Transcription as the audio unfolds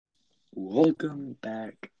Welcome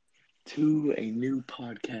back to a new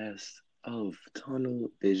podcast of Tunnel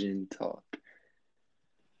Vision Talk.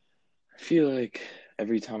 I feel like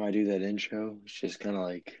every time I do that intro, it's just kind of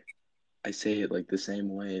like I say it like the same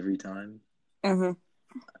way every time. Mm-hmm.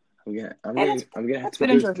 I'm gonna, I'm Hey, gonna, I'm gonna have that's to what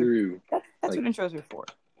go intros are. through. That's Like, what intros are for.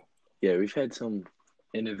 yeah, we've had some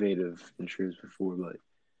innovative intros before, but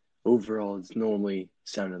overall, it's normally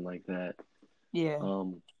sounding like that. Yeah.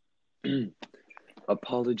 Um,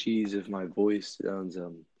 apologies if my voice sounds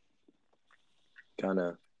kind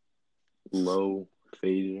of low,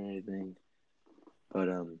 faded, or anything. But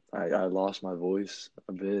I lost my voice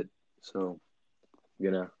a bit, so I'm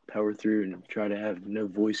gonna power through and try to have no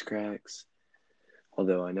voice cracks,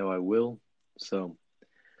 although I know I will. So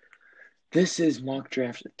this is Mock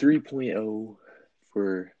Draft 3.0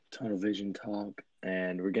 for Tunnel Vision Talk,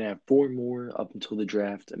 and we're gonna have four more up until the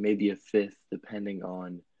draft, and maybe a fifth depending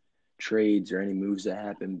on trades or any moves that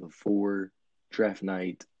happen before draft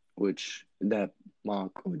night, which that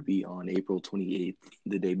mock would be on April 28th,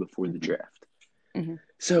 the day before the Mm-hmm. draft. Mm-hmm.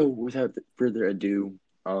 So without further ado,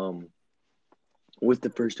 with the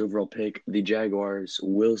first overall pick, the Jaguars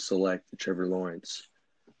will select Trevor Lawrence.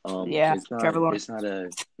 Yeah. It's not Trevor Lawrence. it's not a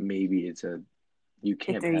maybe, it's a you It's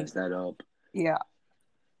can't a pass that up. yeah.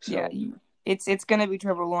 Yeah. So It's gonna be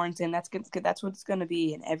Trevor Lawrence, and that's what it's gonna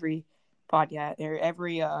be in every podcast or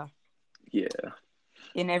every yeah,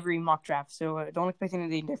 in every mock draft. So don't expect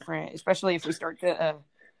anything different, especially if we start to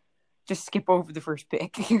just skip over the first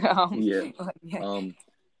pick. yeah. Yeah. Um,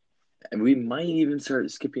 and we might even start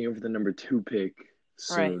skipping over the number two pick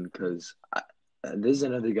Right. soon because this is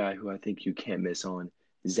another guy who I think you can't miss on.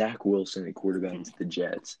 Zach Wilson at quarterback to the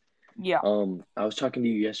Jets. Yeah. I was talking to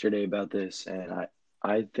you yesterday about this, and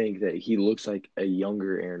I think that he looks like a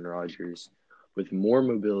younger Aaron Rodgers with more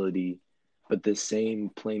mobility, but the same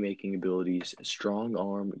playmaking abilities, strong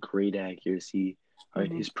arm, great accuracy.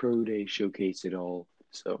 Mm-hmm. His pro day showcased it all,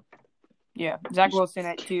 so Yeah. you Zach just Wilson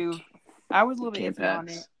at 2. I was a little bit can't iffy on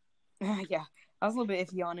it. pass. Yeah, I was a little bit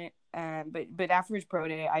iffy on it, but after his pro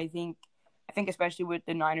day, I think especially with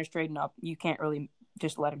the Niners trading up, you can't really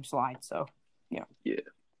just let him slide. So, yeah, Yeah.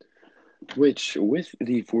 Which, with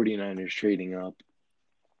the 49ers trading up,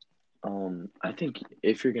 I think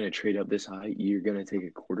if you're going to trade up this high, you're going to take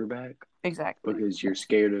a quarterback exactly. because you're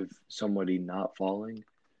scared of somebody not falling.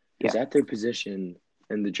 Because Yeah, at their position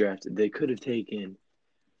in the draft, they could have taken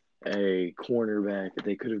a cornerback,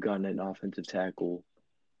 they could have gotten an offensive tackle,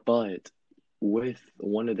 but with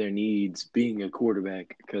one of their needs being a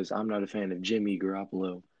quarterback, because I'm not a fan of Jimmy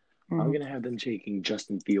Garoppolo, I'm mm-hmm. going to have them taking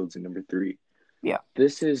Justin Fields in number three. Yeah,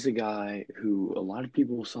 This is a guy who a lot of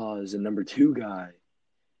people saw as a number two guy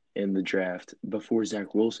in the draft before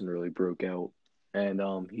Zach Wilson really broke out. And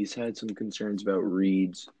he's had some concerns about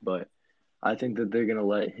reads, but I think that they're going to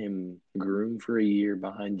let him groom for a year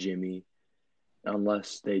behind Jimmy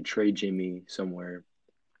unless they trade Jimmy somewhere,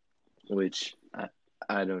 which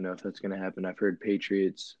I don't know if that's going to happen. I've heard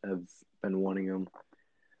Patriots have been wanting him.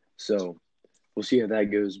 So we'll see how that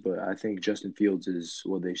goes, but I think Justin Fields is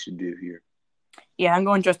what they should do here. yeah. I'm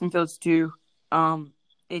going Justin Fields too.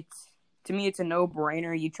 It's to me, it's a no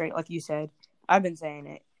brainer. You trade, like you said. I've been saying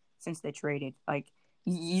it since they traded. Like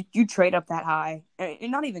you trade up that high,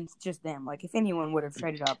 and not even just them. Like if anyone would have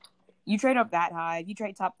traded up, you trade up that high. You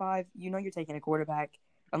trade top 5. You know you're taking a quarterback,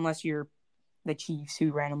 unless you're the Chiefs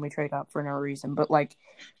who randomly trade up for no reason. But like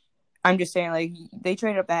I'm just saying, like they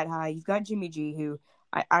trade up that high. You've got Jimmy G, who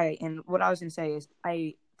I and what I was gonna say is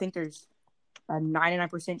I think there's a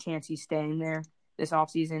 99% chance he's staying there this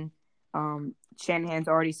offseason. Shanahan's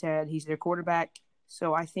already said he's their quarterback,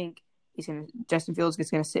 so I think Justin Fields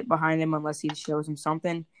is gonna sit behind him unless he shows him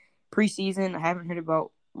something. Preseason, I haven't heard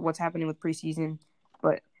about what's happening with preseason,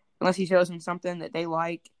 but unless he shows him something that they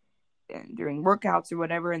like during workouts or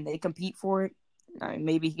whatever, and they compete for it,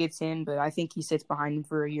 maybe he gets in. But I think he sits behind him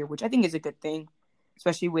for a year, which I think is a good thing,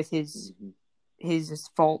 especially with his Mm-hmm. his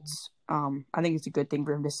faults. I think it's a good thing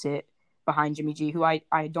for him to sit behind Jimmy G, who I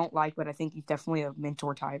don't like, but I think he's definitely a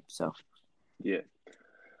mentor type. So Yeah.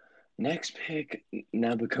 Next pick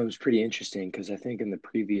now becomes pretty interesting because I think in the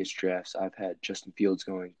previous drafts I've had Justin Fields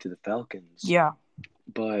going to the Falcons, yeah,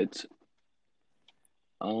 but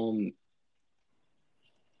um,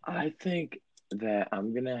 I think that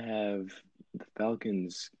I'm gonna have the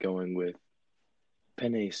Falcons going with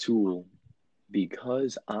Penei Sewell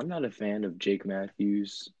because I'm not a fan of Jake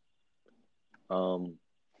Matthews. Um,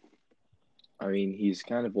 I mean he's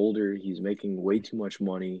kind of older. He's making way too much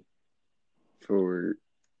money for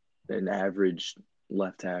an average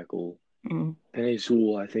left tackle. mm-hmm. Penei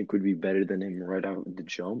Sewell, I think, would be better than him right out the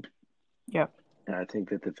jump. Yeah, And I think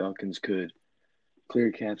that the Falcons could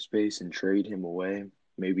clear cap space and trade him away.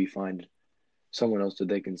 Maybe find someone else that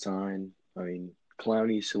they can sign. I mean,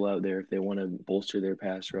 Clowney's still out there if they want to bolster their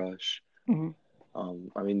pass rush. Mm-hmm.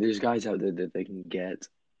 I mean, there's guys out there that they can get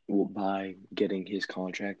by getting his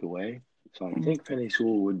contract away. So I think Penei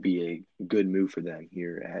Sewell would be a good move for them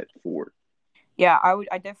here at 4. Yeah,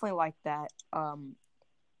 I definitely like that.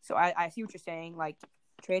 So I see what you're saying. Like,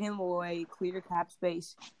 trade him away, clear cap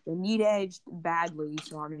space. They need edge badly.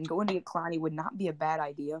 So I mean, going to get Clowney would not be a bad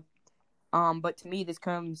idea. But to me, this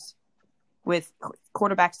comes with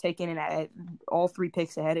quarterbacks taken and at all 3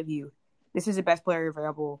 picks ahead of you. This is the best player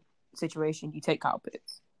available situation. You take Kyle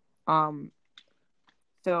Pitts.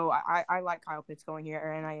 So I like Kyle Pitts going here,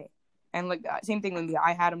 and like same thing with me.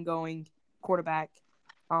 I had him going quarterback.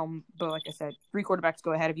 But like I said, 3 quarterbacks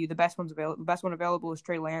go ahead of you. The best one available is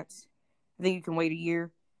Trey Lance. I think you can wait a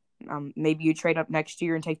year. Maybe you trade up next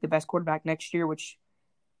year and take the best quarterback next year, which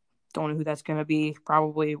don't know who that's going to be.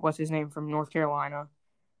 Probably what's his name from North Carolina.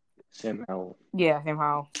 Sam Howell. Yeah, Sam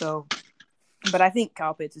Howell. So, but I think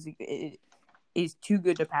Kyle Pitts is too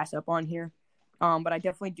good to pass up on here. But I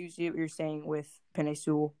definitely do see what you're saying with Penei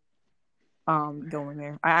Sewell going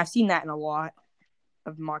there. I've seen that in a lot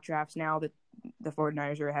of mock drafts now that the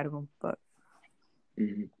 49ers are ahead of them. But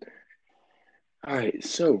All right,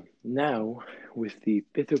 so now with the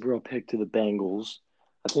 5th overall pick to the Bengals,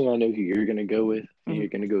 I think I know who you're going to go with. You're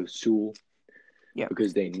going to go Sewell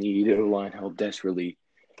because they need O-line help desperately.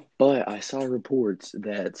 But I saw reports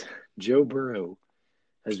that Joe Burrow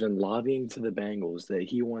has been lobbying to the Bengals that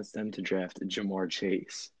he wants them to draft Jamar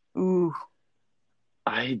Chase. Ooh.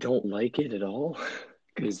 I don't like it at all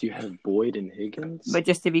because you have Boyd and Higgins. But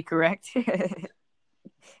just to be correct.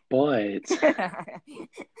 But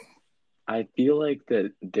I feel like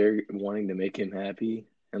that they're wanting to make him happy.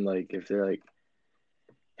 And, like, if they're like,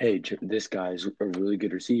 hey, this guy's a really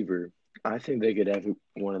good receiver, I think they could have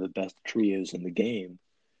one of the best trios in the game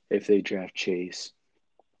if they draft Chase.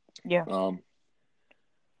 Yeah.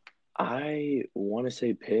 I want to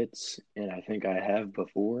say Pitts, and I think I have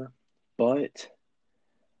before, but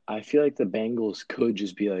I feel like the Bengals could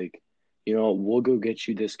just be like, you know, we'll go get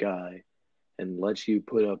you this guy and let you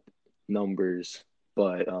put up numbers,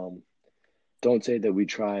 but don't say that we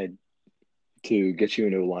tried to get you a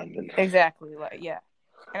new lineman. Exactly. Like, yeah.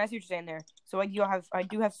 And I see what you're saying there. So I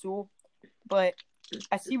do have Sewell, but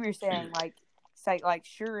I see what you're saying. Like, it's like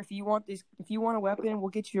sure, if you want a weapon, we'll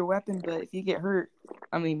get you your weapon. But if you get hurt,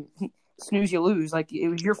 I mean, snooze, you lose. Like, it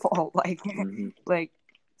was your fault. Like, like,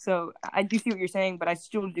 so I do see what you're saying, but I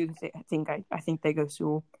still do think I think they go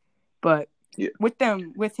Sewell. But with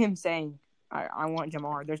him saying I want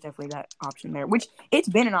Jamar, there's definitely that option there. Which it's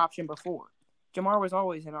been an option before. Jamar was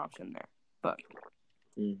always an option there, but.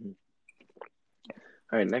 All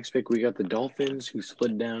right, next pick, we got the Dolphins, who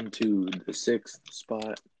slid down to the 6th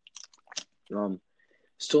spot.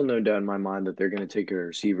 Still no doubt in my mind that they're going to take a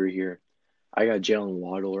receiver here. I got Jalen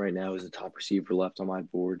Waddle right now as the top receiver left on my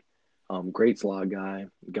board. Great slot guy,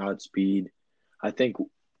 got speed. I think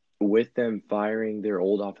with them firing their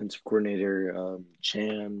old offensive coordinator,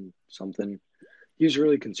 Chan something, he was a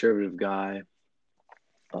really conservative guy.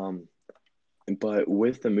 But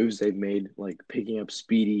with the moves they've made, like picking up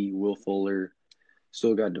Speedy, Will Fuller,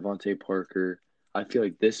 still got Devontae Parker. I feel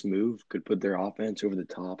like this move could put their offense over the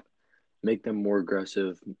top, make them more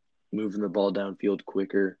aggressive, moving the ball downfield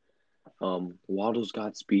quicker. Waddle's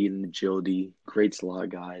got speed and agility, great slot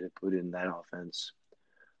guy to put in that offense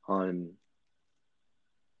on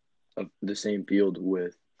the same field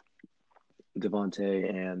with Devontae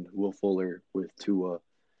and Will Fuller with Tua,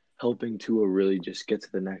 helping Tua really just get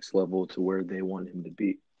to the next level to where they want him to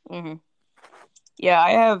be. Yeah,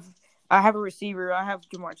 I have a receiver. I have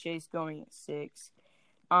Jamar Chase going at 6.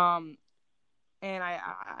 And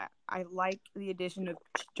I like the addition of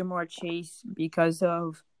Jamar Chase because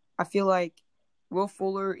of I feel like Will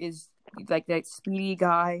Fuller is like that speedy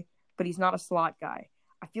guy, but he's not a slot guy.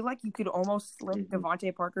 I feel like you could almost slip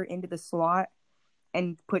Devontae Parker into the slot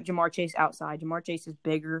and put Jamar Chase outside. Jamar Chase is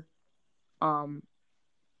bigger. And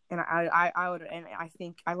I would, and I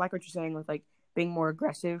think I like what you're saying with like being more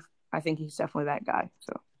aggressive. I think he's definitely that guy.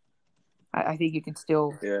 So I think you could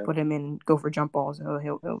still put him in, go for jump balls.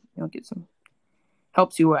 He'll get some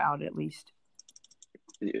helps you out at least.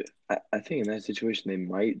 Yeah, I think in that situation they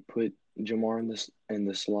might put Jamar in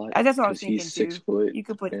the slot. That's what I was thinking he's 6 too. foot. You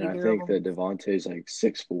could put and either I think of them. that Devontae's like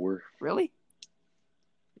 6'4". Really?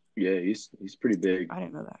 Yeah, he's pretty big. I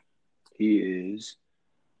didn't know that. He is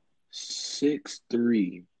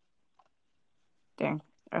 6'3". Dang.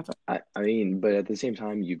 I mean, but at the same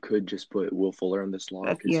time, you could just put Will Fuller in the slot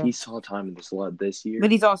because Yeah, he saw time in the slot this year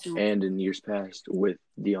but he's also and in years past with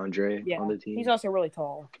DeAndre on the he's team. also really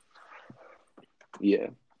tall. Yeah,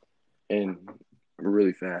 and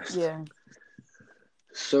really fast. Yeah.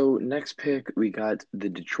 So next pick, we got the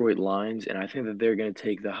Detroit Lions, and I think that they're going to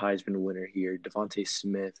take the Heisman winner here, Devontae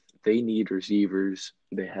Smith. They need receivers.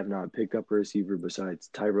 They have not picked up a receiver besides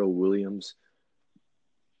Tyrell Williams.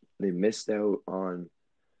 They missed out on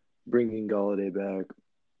bringing Galladay back.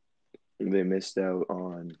 They missed out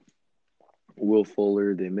on Will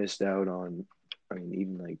Fuller. They missed out on, I mean,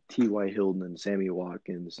 even like T.Y. Hilton and Sammy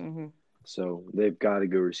Watkins. Mm-hmm. So they've got to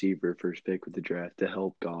go receiver first pick with the draft to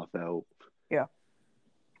help Goff out. Yeah.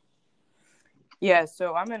 Yeah.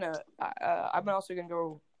 So I'm also gonna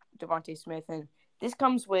go Devontae Smith, and this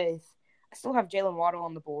comes with I still have Jalen Waddle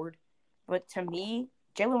on the board, but to me,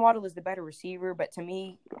 Jalen Waddle is the better receiver. But to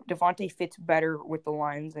me, Devontae fits better with the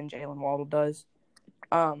Lions than Jalen Waddle does.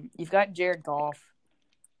 You've got Jared Goff,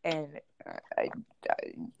 and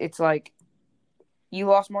it's like you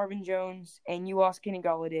lost Marvin Jones and you lost Kenny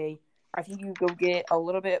Galladay. I think you go get a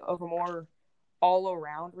little bit of a more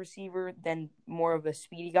all-around receiver than more of a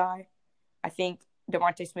speedy guy. I think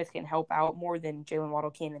Devontae Smith can help out more than Jalen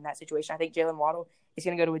Waddle can in that situation. I think Jalen Waddle is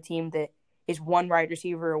going to go to a team that is one wide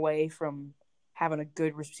receiver away from having a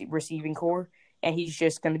good receiving core, and he's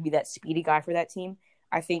just going to be that speedy guy for that team.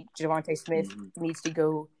 I think Devontae Smith needs to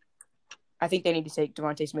go. I think they need to take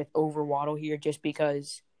Devontae Smith over Waddle here just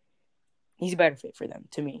because he's a better fit for them,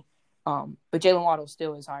 to me. But Jalen Waddle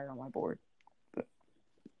still is higher on my board.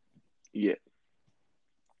 Yeah,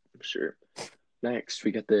 sure. Next,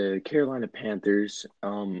 we got the Carolina Panthers.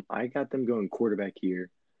 I got them going quarterback here.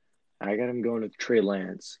 I got them going with Trey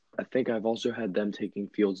Lance. I think I've also had them taking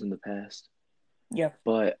Fields in the past. Yeah.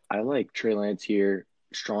 But I like Trey Lance here.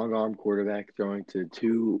 Strong arm quarterback throwing to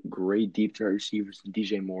two great deep threat receivers,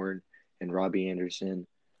 DJ Moore and Robbie Anderson.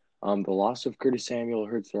 The loss of Curtis Samuel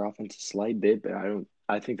hurts their offense a slight bit, but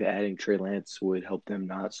I think that adding Trey Lance would help them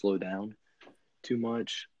not slow down too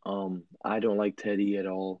much. I don't like Teddy at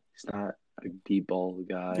all. He's not a deep ball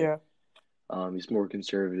guy. Yeah. He's more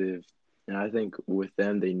conservative, and I think with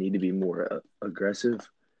them they need to be more aggressive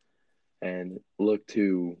and look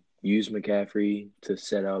to use McCaffrey to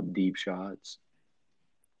set up deep shots.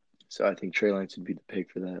 So I think Trey Lance would be the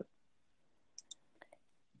pick for that.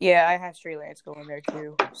 Yeah, I have Trey Lance going there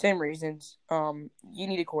too. Same reasons. You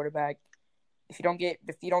need a quarterback. If you don't get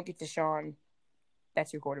Deshaun,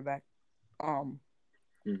 that's your quarterback.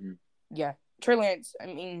 Yeah, Trey Lance. I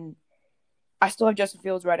mean, I still have Justin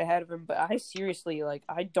Fields right ahead of him, but I seriously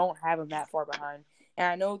I don't have him that far behind. And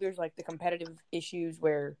I know there's the competitive issues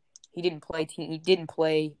where he didn't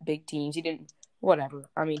play big teams. He didn't whatever.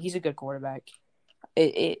 I mean, he's a good quarterback.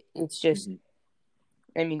 It's just.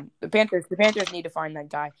 I mean, the Panthers need to find that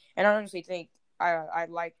guy, and I honestly think I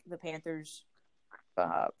like the Panthers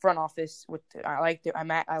front office I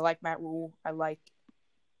like Matt Rule. I like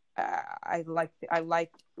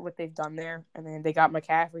what they've done there, and then they got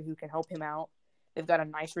McCaffrey who can help him out. They've got a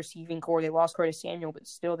nice receiving core. They lost Curtis Samuel, but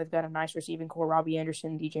still they've got a nice receiving core. Robbie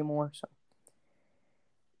Anderson, DJ Moore. So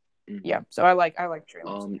yeah, so I like Trey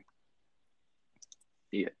Lance.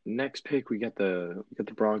 Yeah. Next pick, we got the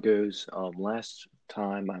Broncos. Last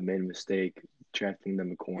time I made a mistake drafting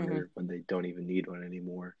them a corner when they don't even need one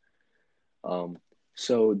anymore.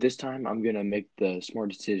 So this time I'm gonna make the smart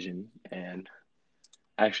decision and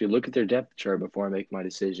actually look at their depth chart before I make my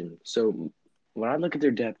decision. So when I look at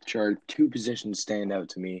their depth chart, two positions stand out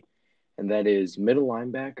to me, and that is middle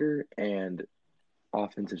linebacker and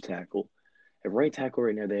offensive tackle. At right tackle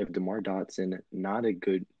right now they have DeMar Dotson, not a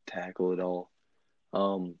good tackle at all.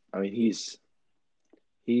 I mean,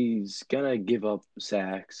 he's gonna give up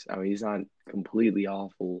sacks. I mean, he's not completely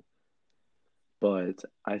awful, but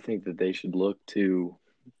I think that they should look to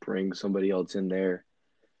bring somebody else in there.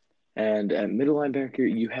 And at middle linebacker,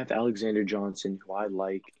 you have Alexander Johnson, who I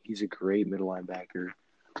like. He's a great middle linebacker.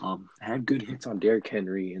 Had good hits on Derrick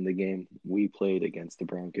Henry in the game we played against the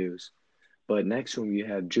Broncos. But next to him, you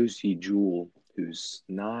have Josie Jewell, who's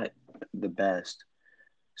not the best.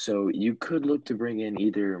 So you could look to bring in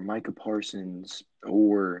either Micah Parsons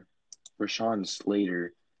or Rashawn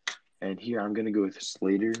Slater. And here I'm going to go with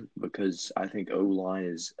Slater because I think O-line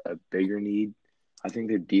is a bigger need. I think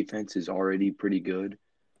their defense is already pretty good,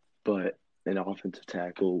 but an offensive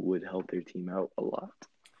tackle would help their team out a lot.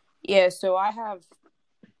 Yeah, so I have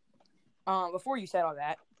before you said all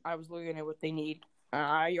that, I was looking at what they need.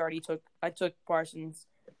 I took Parsons.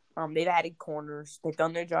 They've added corners. They've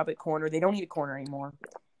done their job at corner. They don't need a corner anymore.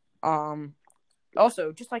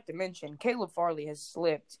 Also, just like to mention, Caleb Farley has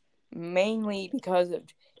slipped mainly because of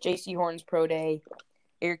J.C. Horn's pro day,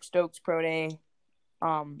 Eric Stokes' pro day.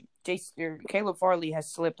 Caleb Farley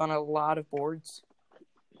has slipped on a lot of boards.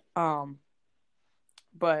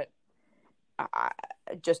 But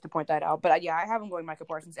just to point that out. But yeah, I have him going Micah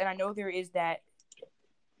Parsons, and I know there is that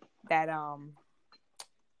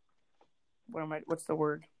what's the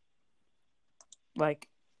word? Like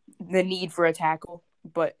the need for a tackle,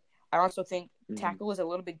 but I also think tackle is a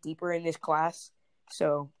little bit deeper in this class,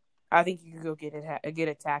 so I think you could go get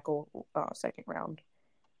a tackle second round.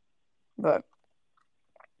 But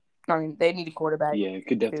I mean, they need a quarterback. Yeah,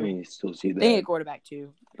 could definitely still see that. They need a quarterback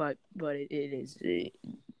too, but they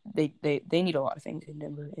need a lot of things in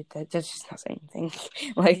Denver. That's just not saying anything.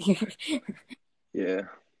 Like, yeah.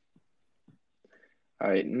 All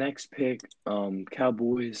right, next pick,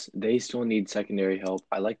 Cowboys. They still need secondary help.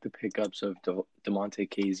 I like the pickups of DeMonte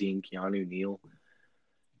Casey and Keanu Neal.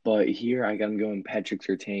 But here I got him going Patrick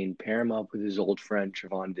Surtain. Pair him up with his old friend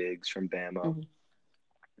Trevon Diggs from Bama. Mm-hmm.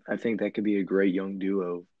 I think that could be a great young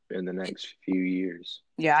duo in the next few years.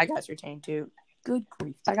 Yeah, I got Surtain too. Good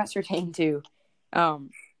grief. I got Surtain too.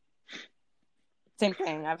 Same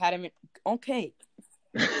thing. I've had him in... Okay.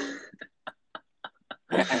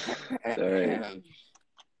 Sorry.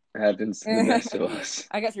 Happens to the best of us.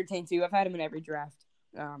 I got Surtain too. I've had him in every draft.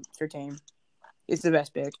 Surtain. It's the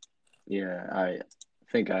best pick. Yeah, I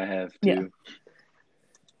think I have too.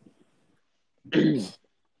 Yeah.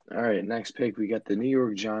 All right, next pick we got the New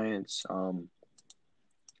York Giants.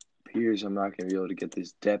 Appears I'm not going to be able to get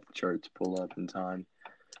this depth chart to pull up in time.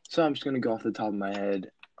 So I'm just going to go off the top of my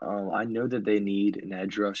head. I know that they need an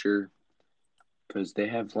edge rusher because they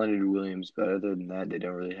have Leonard Williams, but other than that, they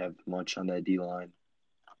don't really have much on that D-line.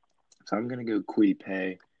 So I'm going to go Kwity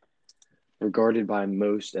Paye, regarded by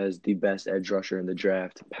most as the best edge rusher in the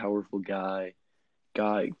draft. Powerful guy,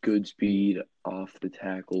 got good speed off the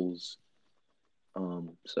tackles.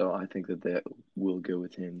 So I think that will go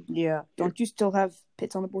with him. Yeah. Don't you still have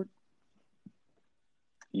Pitts on the board?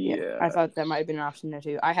 Yeah. I thought that might have been an option there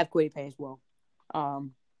too. I have Kwity Paye as well.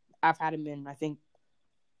 I've had him in, I think,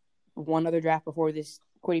 one other draft before this.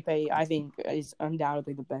 Kwity Paye, I think, is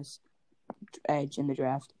undoubtedly the best edge in the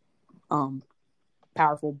draft.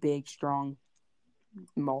 Powerful, big, strong,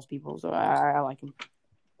 mauls people. So I like him.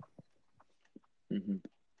 Mm-hmm.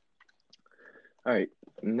 All right,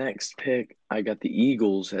 next pick, I got the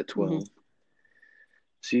Eagles at 12. Mm-hmm.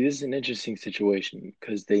 See, this is an interesting situation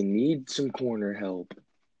because they need some corner help.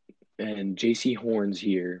 And J.C. Horn's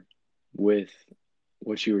here with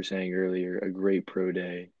what you were saying earlier, a great pro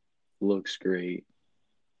day. Looks great.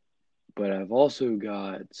 But I've also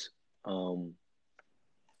got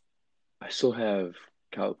I still have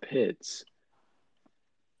Kyle Pitts.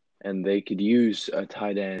 And they could use a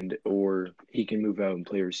tight end, or he can move out and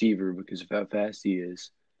play receiver because of how fast he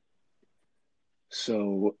is.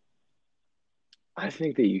 So I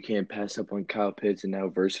think that you can't pass up on Kyle Pitts and how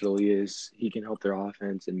versatile he is. He can help their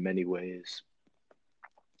offense in many ways.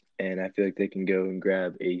 And I feel like they can go and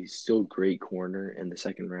grab a still great corner in the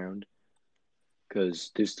second round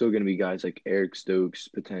because there's still going to be guys like Eric Stokes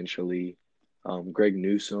potentially, Greg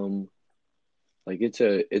Newsome. Like it's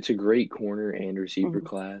a great corner and receiver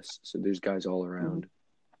class, so there's guys all around.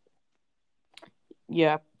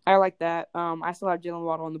 Yeah, I like that. I still have Jalen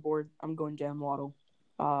Waddle on the board. I'm going Jalen Waddle.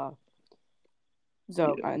 No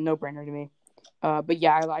brainer to me. But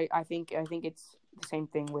yeah, I think it's the same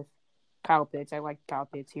thing with Kyle Pitts. I like Kyle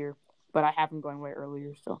Pitts here, but I have him going way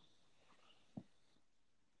earlier. So.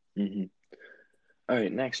 Mm-hmm. All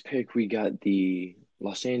right, next pick we got the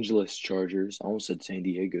Los Angeles Chargers. I almost said San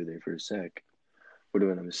Diego there for a sec. Would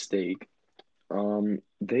have been a mistake.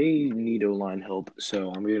 They need O-line help,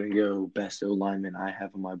 so I'm going to go best O-lineman I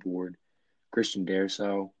have on my board, Christian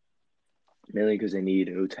Darrisaw, mainly because they need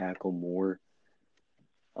O-tackle more.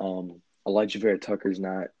 Elijah Vera Tucker's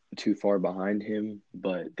not too far behind him,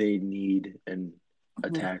 but they need a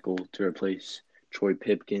tackle to replace Troy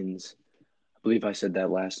Pipkins. I believe I said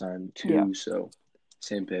that last time too, so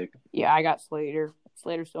same pick. Yeah, I got Slater.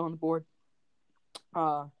 Slater's still on the board.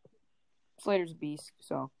 Slater's a beast,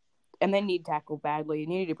 so. And they need tackle badly. They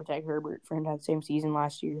needed to protect Herbert for him to have the same season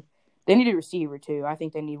last year. They need a receiver, too. I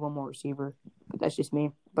think they need one more receiver. But that's just me.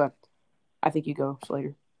 But I think you go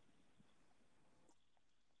Slater.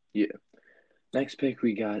 Yeah. Next pick,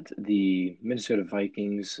 we got the Minnesota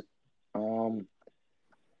Vikings.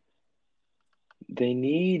 They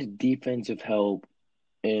need defensive help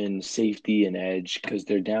in safety and edge because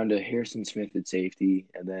they're down to Harrison Smith at safety,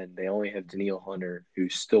 and then they only have Danielle Hunter, who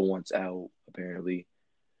still wants out, apparently,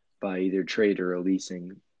 by either trade or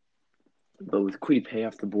leasing. But with Kwity Paye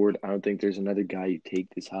off the board, I don't think there's another guy you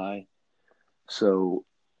take this high. So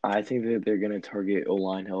I think that they're going to target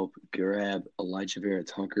O-line help, grab Elijah Vera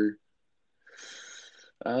Tucker.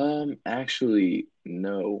 Actually,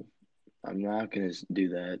 no, I'm not going to do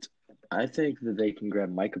that. I think that they can grab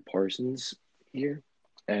Micah Parsons here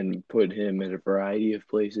and put him in a variety of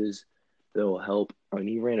places that will help. I mean,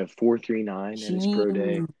 he ran a 4.39 at his pro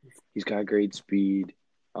day. Jeez. He's got great speed.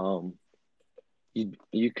 Um,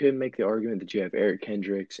 you could make the argument that you have Eric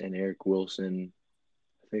Kendricks and Eric Wilson.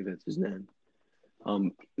 I think that's his name.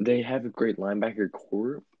 They have a great linebacker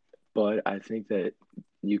core, but I think that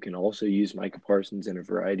you can also use Micah Parsons in a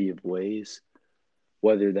variety of ways,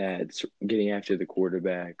 whether that's getting after the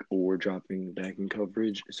quarterback or dropping back in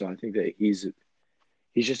coverage. So I think that he's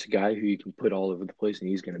just a guy who you can put all over the place, and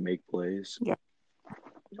he's going to make plays Yeah.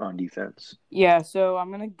 on defense. Yeah, so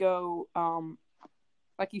I'm gonna go.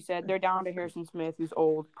 Like you said, they're down to Harrison Smith, who's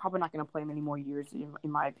old. Probably not gonna play many more years, in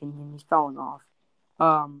my opinion. He's falling off.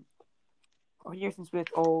 Harrison Smith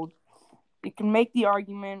old. You can make the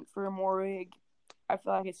argument for Morrig. I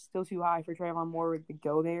feel like it's still too high for Trayvon Morrig to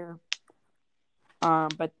go there.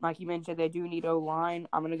 But like you mentioned, they do need O-line.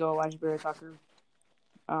 I'm gonna go Elijah Vera Tucker.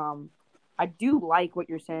 I do like what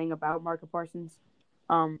you're saying about Micah Parsons.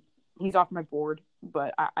 He's off my board,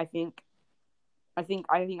 but I think I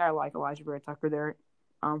like Elijah Vera Tucker there.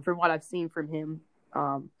 From what I've seen from him,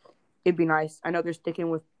 it'd be nice. I know they're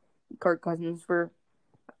sticking with Kirk Cousins for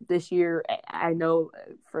this year. I know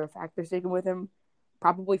for a fact they're sticking with him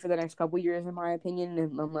probably for the next couple of years, in my opinion,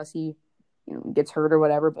 unless he, gets hurt or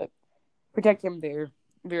whatever. But protect him there,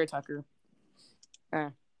 Vera Tucker.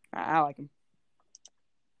 I like him.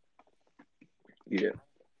 Yeah.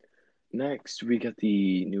 Next, we got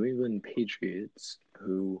the New England Patriots,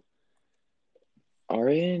 who are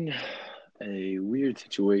in a weird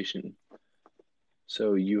situation.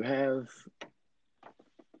 So you have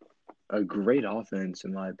a great offense,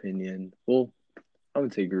 in my opinion. Well, I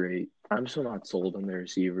would say great. I'm still not sold on their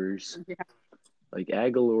receivers. Yeah. Like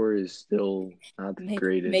Aguilar is still not the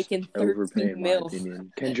greatest. Making Overpay, in my $13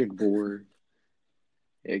 opinion. Kendrick Bourne.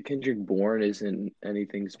 Yeah, Kendrick Bourne isn't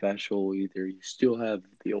anything special either. You still have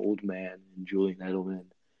the old man and Julian Edelman.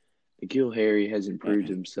 N'Keal Harry hasn't proved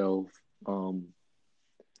himself.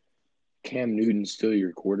 Cam Newton's still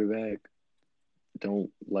your quarterback.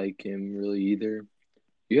 Don't like him really either.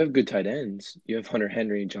 You have good tight ends. You have Hunter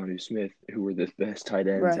Henry and Jonnu Smith, who were the best tight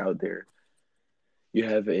ends out there. You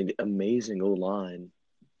have an amazing O-line.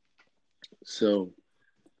 So,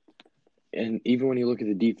 and even when you look at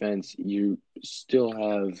the defense, you still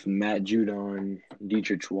have Matt Judon,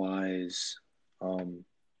 Dietrich Wise,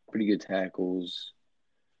 pretty good tackles.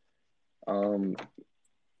 Linebackers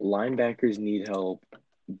need help,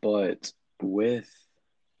 but with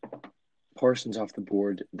Parsons off the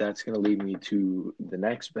board, that's going to lead me to the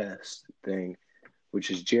next best thing, which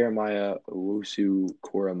is Jeremiah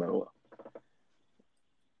Owusu-Koramoah.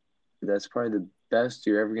 That's probably the best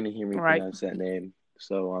you're ever going to hear me pronounce that name.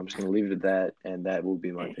 So I'm just going to leave it at that, and that will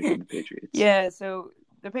be my pick of the Patriots. Yeah, so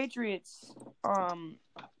the Patriots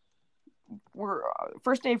were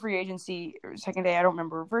first day free agency, or second day, I don't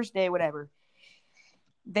remember, first day, whatever.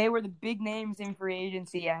 They were the big names in free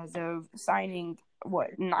agency as of signing,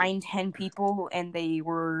 9-10 people, and they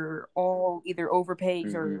were all either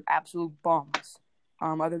overpays or absolute bums.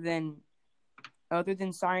 Other than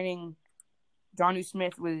signing Jonnu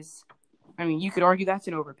Smith was, you could argue that's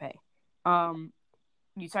an overpay.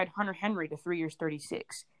 You signed Hunter Henry to 3 years,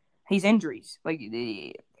 36. He's injuries.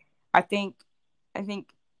 I think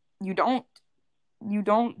you don't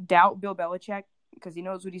doubt Bill Belichick because he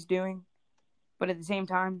knows what he's doing, but at the same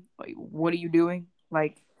time, what are you doing?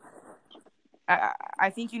 I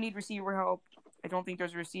think you need receiver help. I don't think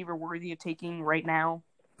there's a receiver worthy of taking right now.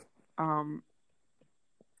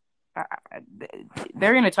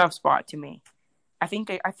 They're in a tough spot to me. I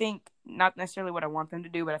think not necessarily what I want them to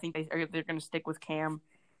do, but I think they're going to stick with Cam.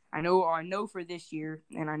 I know for this year,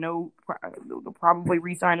 and I know they'll probably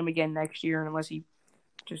re-sign him again next year unless he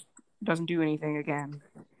just doesn't do anything again.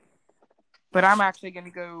 But I'm actually going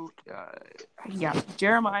to go,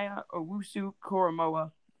 Jeremiah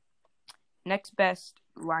Owusu-Koramoah, next best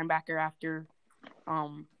linebacker after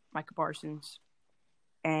Micah Parsons,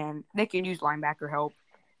 and they can use linebacker help.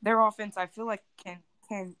 Their offense, I feel like,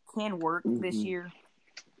 can work this year,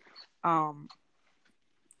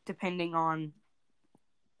 depending on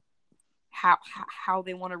how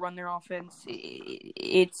they want to run their offense.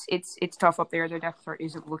 It's tough up there. Their depth chart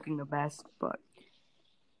isn't looking the best, but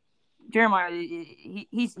Jeremiah,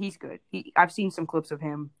 he's good. I've seen some clips of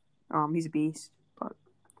him. He's a beast, but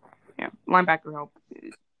yeah, linebacker help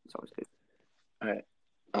is always good.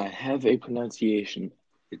 I have a pronunciation.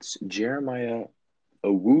 It's Jeremiah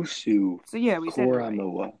Owusu So yeah, we said it right.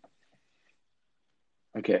 Koramoah.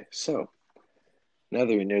 Okay, so now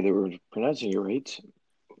that we know that we're pronouncing it right,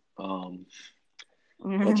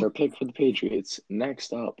 that's our pick for the Patriots.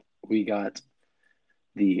 Next up, we got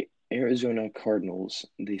the Arizona Cardinals.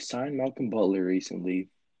 They signed Malcolm Butler recently,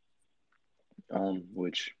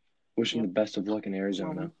 which wish him the best of luck in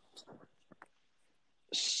Arizona.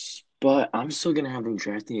 But I'm still gonna have them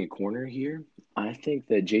drafting a corner here. I think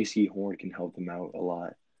that J.C. Horn can help them out a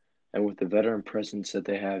lot, and with the veteran presence that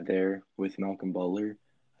they have there with Malcolm Butler,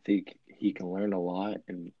 I think he can learn a lot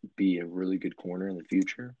and be a really good corner in the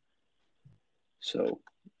future. So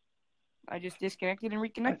I just disconnected and I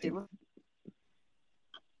reconnected.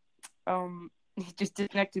 think, He just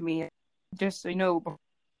disconnected me. Just so you know,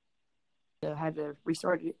 I had to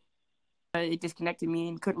restart it. It disconnected me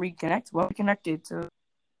and couldn't reconnect. Well, reconnected. So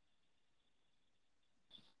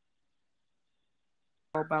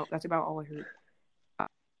that's about all I heard.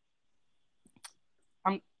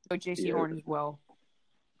 I'm going J.C. Horn as well.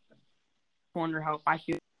 Wonder how I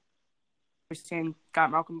feel. Saying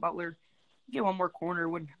got Malcolm Butler. Get one more corner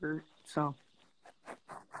wouldn't hurt. So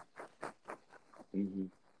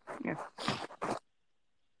yeah.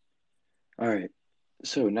 All right.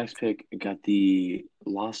 So next pick, got the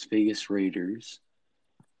Las Vegas Raiders.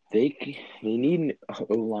 They need an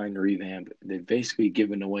O-line revamp. They've basically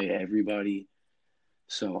given away everybody.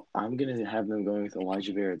 So I'm gonna have them going with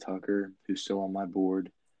Elijah Vera Tucker, who's still on my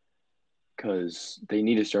board, because they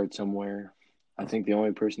need to start somewhere. I think the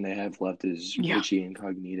only person they have left is Richie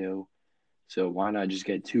Incognito. So why not just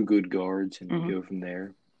get two good guards and go from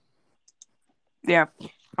there? Yeah,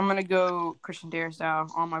 I'm gonna go Christian Darrisaw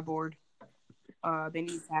on my board. They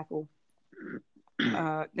need tackle.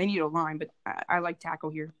 They need a line, but I like tackle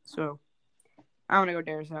here, so I'm gonna go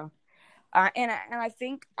Darrisaw. And I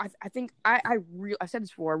think I said this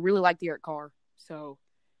before. I really like Derek Carr. So,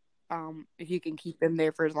 if you can keep him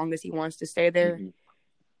there for as long as he wants to stay there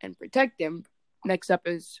and protect him, next up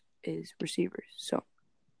is receivers. So.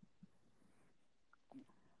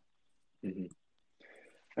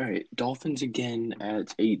 All right, Dolphins again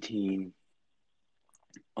at 18.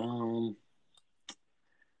 I'm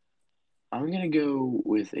gonna go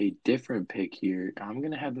with a different pick here. I'm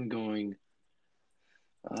gonna have them going.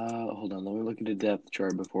 Hold on, let me look at the depth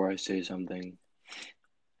chart before I say something.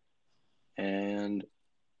 And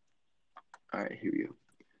all right, here we go.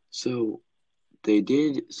 So they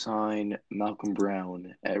did sign Malcolm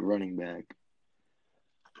Brown at running back,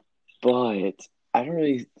 but I don't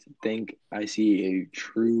really think I see a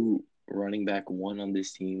true running back one on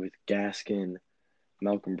this team with Gaskin,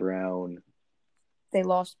 Malcolm Brown. They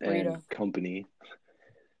lost Breida. And company.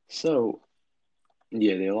 So,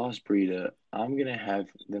 yeah, they lost Breida. I'm going to have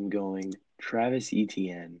them going Travis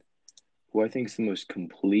Etienne, who I think is the most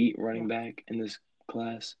complete running back in this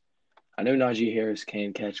class. I know Najee Harris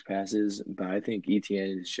can catch passes, but I think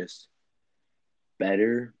Etienne is just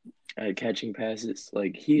better at catching passes.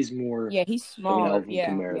 Like, he's more he's smaller. of an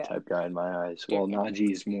Alvin Kamara type guy in my eyes, while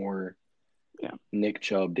Najee's more Nick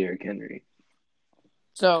Chubb, Derrick Henry.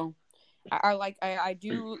 So, I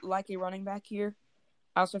do like a running back here.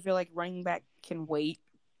 I also feel like running back can wait.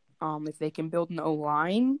 If they can build an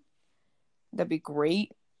O-line, that'd be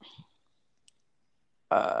great.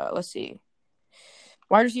 Let's see.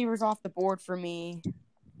 Wide receivers off the board for me.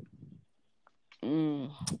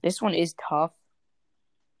 This one is tough.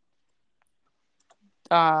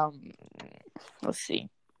 Let's see.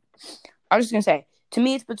 I was just gonna say, to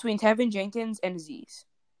me, it's between Tevin Jenkins and Azeez.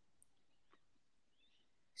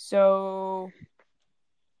 So,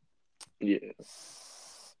 yeah,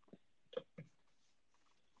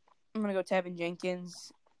 I'm gonna go Tevin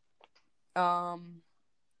Jenkins.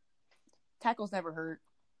 Tackles never hurt.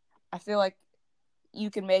 I feel like you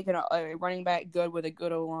can make a running back good with a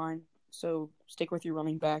good O-line. So stick with your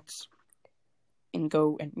running backs and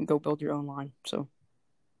go build your own line. So.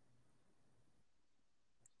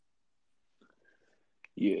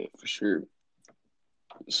 Yeah, for sure.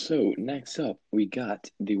 So next up, we got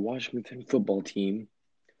the Washington football team.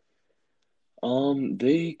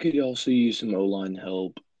 They could also use some O-line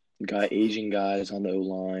help. Got Asian guys on the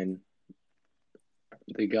O-line.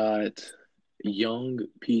 They got young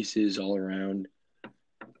pieces all around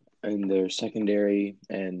in their secondary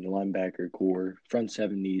and linebacker core. Front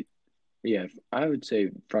seven I would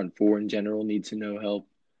say front four in general needs to know help.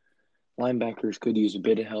 Linebackers could use a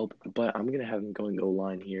bit of help, but I'm gonna have them going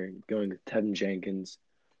O-line here, going with Tevin Jenkins.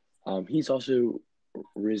 He's also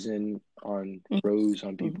rose on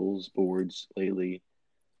people's boards lately.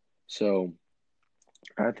 So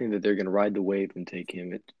I think that they're going to ride the wave and take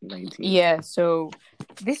him at 19. Yeah, so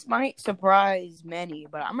this might surprise many,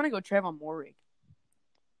 but I'm going to go Trevon Moehrig.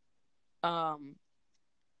 I'm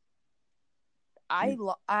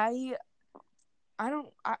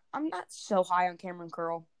not so high on Cameron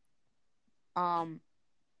Curl. I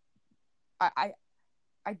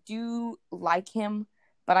do like him,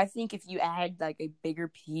 but I think if you add like a bigger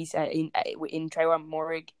piece in Trayvon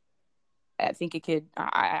Morig, I think it could.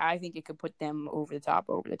 I think it could put them over the top.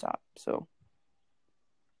 So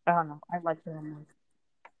I don't know. I like them.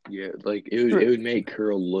 Yeah, like it would make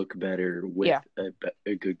Curl look better with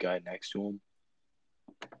a good guy next to him.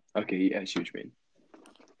 Okay, yeah, I see what you mean.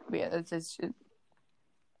 Yeah, that's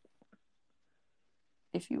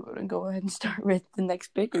if you want to go ahead and start with the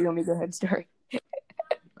next pick, or you want me to go ahead and start?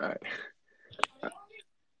 All right.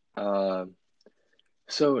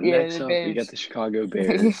 So next up, we got the Chicago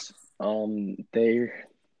Bears. They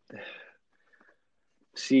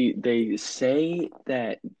say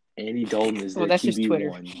that Andy Dalton is their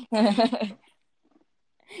QB1.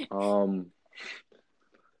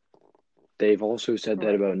 They've also said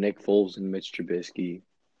that about Nick Foles and Mitch Trubisky.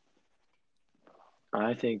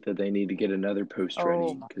 I think that they need to get another post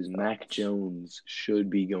ready because Mac Jones should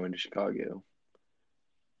be going to Chicago.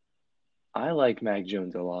 I like Mac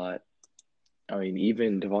Jones a lot. I mean,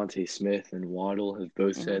 even Devontae Smith and Waddle have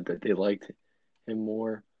both said that they liked him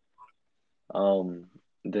more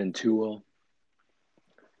than Tua.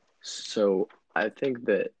 So I think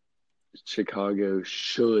that Chicago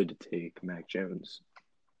should take Mac Jones.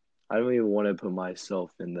 I don't even want to put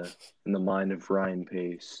myself in the mind of Ryan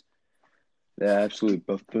Pace, the absolute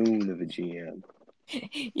buffoon of a GM.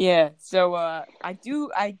 Yeah, so I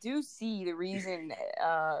do see the reason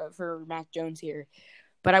for Mac Jones here,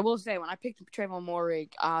 but I will say when I picked Trayvon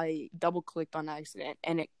Morig, I double clicked on accident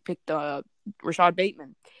and it picked Rashad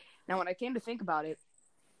Bateman. Now, when I came to think about it,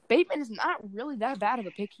 Bateman is not really that bad of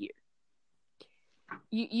a pick here.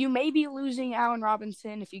 You may be losing Allen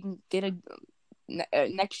Robinson if you can get a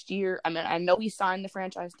next year. I mean, I know he signed the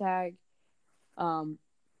franchise tag.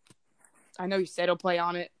 I know he said he'll play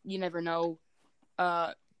on it. You never know.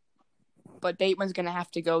 But Bateman's gonna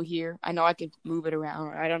have to go here. I know I could move it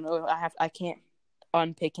around. I don't know. I can't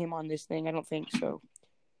unpick him on this thing. I don't think so.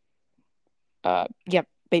 Yeah,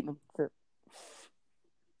 Bateman. Sure.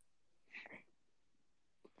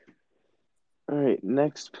 All right,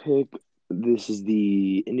 next pick. This is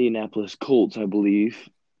the Indianapolis Colts, I believe.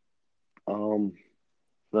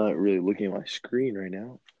 Not really looking at my screen right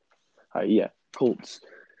now. Yeah, Colts.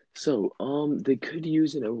 So, they could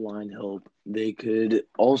use an O-line help. They could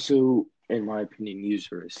also, in my opinion, use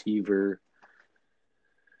a receiver.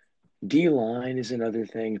 D-line is another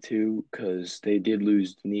thing too, because they did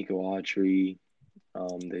lose Nico Autry.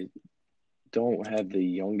 They don't have the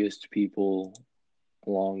youngest people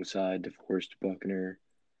alongside DeForest Buckner.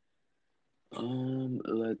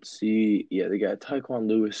 Let's see. Yeah, they got Tyquan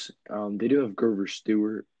Lewis. They do have Grover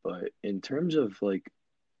Stewart, but in terms of like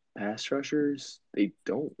pass rushers, they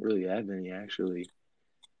don't really have any actually.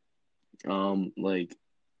 Like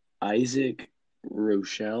Isaac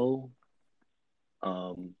Rochelle,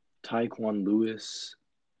 Tyquan Lewis,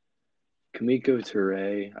 Kamiko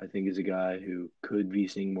Toure, I think is a guy who could be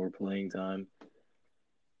seeing more playing time.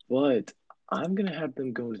 But I'm gonna have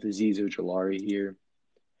them go with Azeez Ojulari here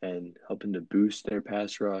and helping to boost their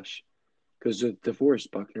pass rush. Because with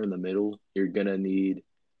DeForest Buckner in the middle, you're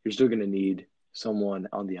still gonna need someone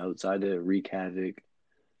on the outside to wreak havoc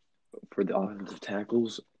for the offensive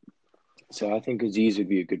tackles. So I think Azeez would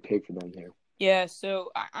be a good pick for them here. Yeah,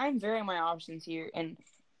 so I'm varying my options here, and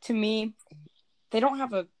to me, they don't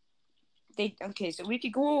have so we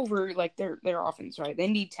could go over like their offense, right? They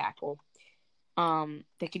need tackle.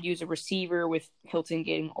 They could use a receiver with Hilton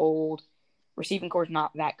getting old. Receiving core is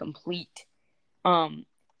not that complete.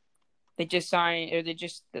 They just signed or they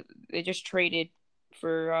just traded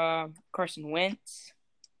for Carson Wentz.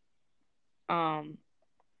 Carson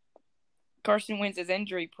Wentz is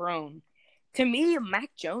injury prone. To me, Mac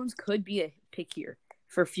Jones could be a pick here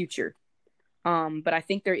for future. But I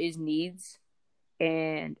think there is needs,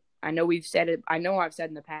 and I know we've said it. I know I've said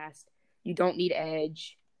in the past, you don't need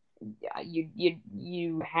edge.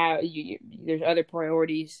 There's other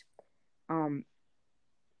priorities. I'm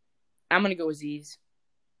gonna go Azeez.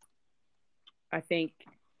 I think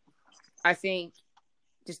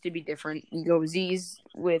just to be different, you go Azeez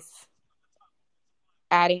with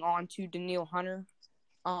adding on to Danielle Hunter.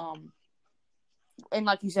 And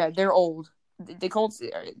like you said, they're old. The Colts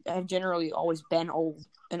have generally always been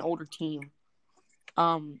an older team.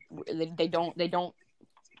 They don't.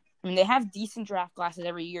 I mean, they have decent draft classes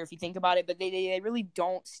every year if you think about it, but they really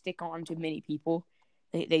don't stick on to many people.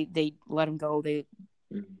 They let them go.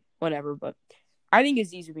 Whatever. But I think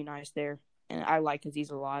Azeez would be nice there, and I like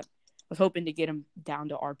Azeez a lot. was hoping to get him down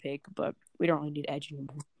to our pick, but we don't really need edge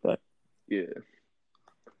anymore. But Yeah.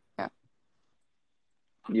 yeah.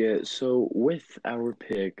 Yeah, so with our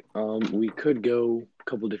pick, we could go a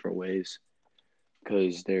couple different ways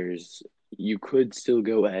because you could still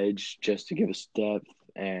go edge just to give us depth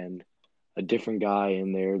and a different guy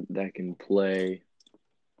in there that can play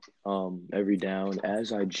every down.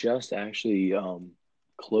 As I just actually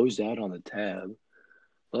closed out on the tab,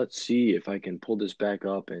 let's see if I can pull this back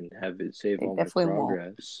up and have it save It all my definitely won't.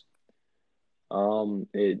 progress.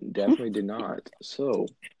 It definitely did not. So,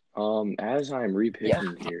 as I'm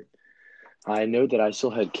repicking here, I know that I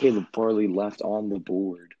still had Caleb Farley left on the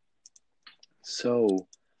board. So,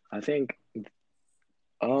 I think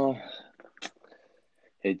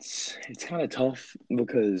it's kind of tough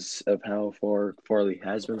because of how far Farley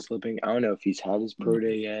has been slipping. I don't know if he's had his pro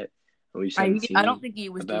day yet. We just haven't seen I don't think he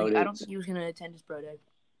was about I it. don't think he was going to attend his pro day.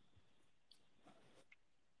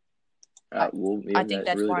 Well, I think that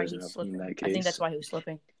that's really why doesn't he's help me in slipping. that case. I think that's why he was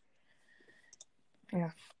slipping.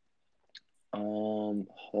 Yeah. Oh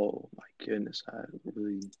my goodness, I'm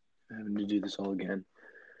really having to do this all again.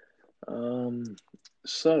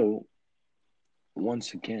 So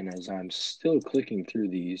once again, as I'm still clicking through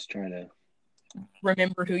these, trying to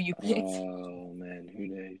remember who you picked. Oh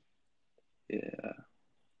man, yeah,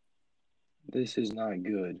 this is not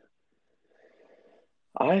good.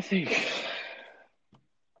 I think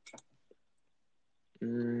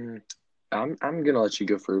I'm gonna let you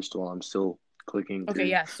go first while I'm still clicking through. Okay,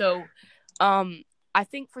 yeah. So, I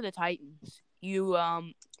think for the Titans, you've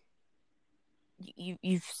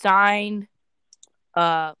signed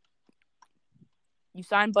Bud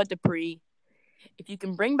Dupree. If you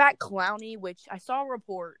can bring back Clowney, which I saw a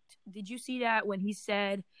report. Did you see that when he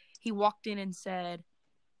walked in and said,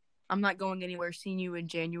 "I'm not going anywhere. Seeing you in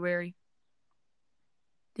January."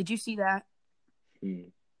 Did you see that?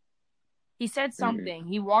 He said something.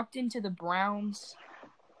 He walked into the Browns.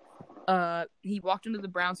 He walked into the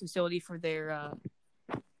Browns facility for his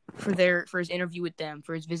interview with them,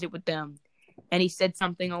 for his visit with them, and he said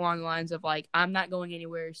something along the lines of like, "I'm not going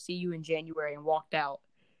anywhere. See you in January," and walked out.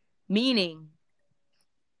 Meaning,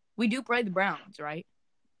 we do play the Browns, right?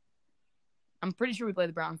 I'm pretty sure we play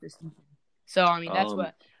the Browns this season. So I mean, that's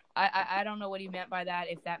what I don't know what he meant by that.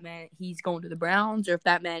 If that meant he's going to the Browns, or if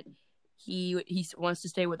that meant he wants to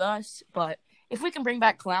stay with us. But if we can bring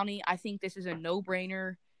back Clowney, I think this is a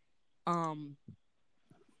no-brainer.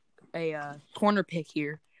 Corner pick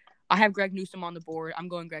here. I have Greg Newsome on the board. I'm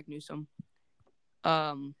going Greg Newsome.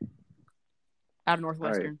 Out of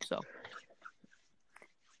Northwestern. Right. So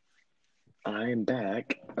I am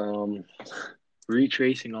back.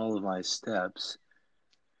 Retracing all of my steps.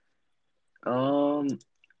 I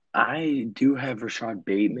do have Rashad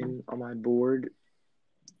Bateman on my board,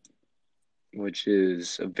 which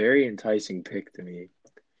is a very enticing pick to me,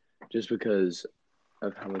 just because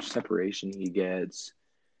of how much separation he gets.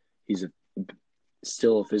 He's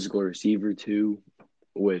still a physical receiver too,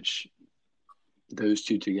 which those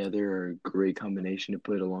two together are a great combination to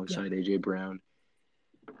put alongside AJ Brown.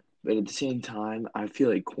 But at the same time, I feel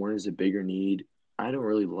like corner is a bigger need. I don't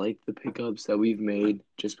really like the pickups that we've made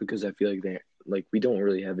just because I feel like we don't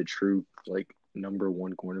really have a true number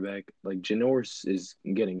one cornerback. Like Janoris is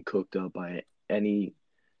getting cooked up by any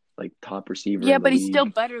top receiver. Yeah, in the but he's league, still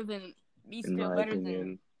better than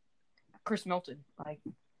opinion. Chris Milton.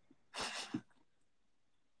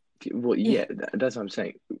 Well, yeah, that's what I'm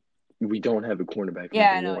saying. We don't have a cornerback.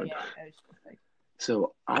 Yeah, number I know. one. Yeah.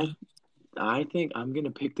 So I think I'm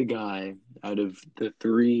gonna pick the guy out of the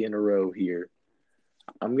three in a row here.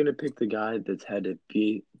 I'm gonna pick the guy that's had to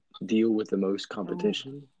deal with the most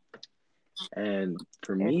competition, and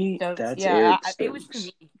for me, that's Eric Stokes. It was for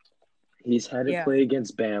me. He's had to play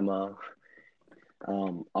against Bama.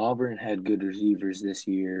 Auburn had good receivers this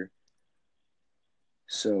year,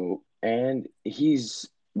 and he's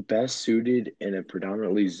best suited in a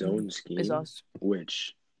predominantly zone scheme,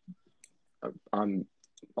 which I'm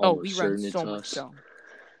almost certain it's us.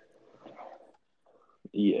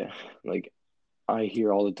 Yeah, I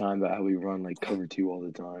hear all the time about how we run cover 2 all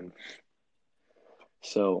the time.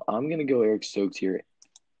 So I'm gonna go Eric Stokes here,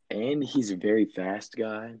 and he's a very fast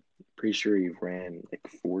guy. Pretty sure he ran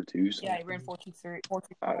 4.2 something. Yeah, he ran 4.23,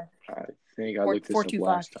 4.25. I think I looked this up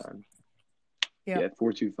last time. Yeah,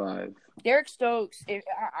 4.25. Derek Stokes.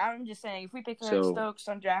 I'm just saying, if we pick Derek Stokes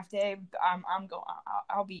on draft day,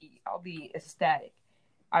 I'll be ecstatic.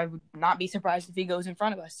 I would not be surprised if he goes in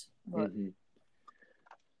front of us. But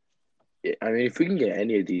I mean, if we can get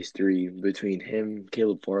any of these three between him,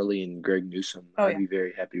 Caleb Farley, and Greg Newsome, I'd be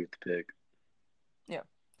very happy with the pick. Yeah,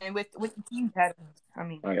 and with the team head, I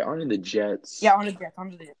mean, all right, on to the Jets. Yeah, on to the Jets.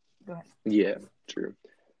 Go ahead. Yeah, true.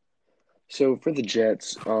 So for the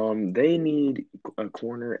Jets, they need a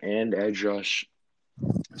corner and edge rush.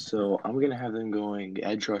 So I'm gonna have them going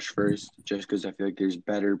edge rush first, just because I feel like there's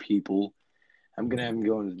better people. I'm gonna have them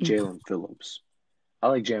going with Jalen Phillips. I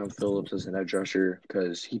like Jalen Phillips as an edge rusher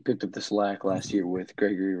because he picked up the slack last year with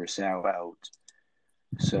Gregory Rousseau out.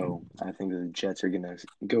 So I think the Jets are gonna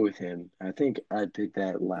go with him. I think I'd pick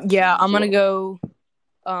that last Yeah, one as I'm gonna well.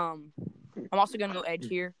 go. I'm also gonna go edge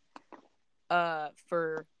here.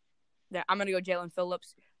 For that, I'm gonna go Jalen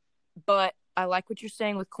Phillips. But I like what you're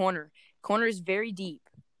saying with corner. Corner is very deep,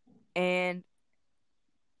 and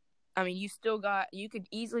I mean, you could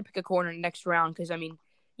easily pick a corner next round because I mean,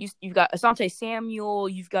 you've got Asante Samuel,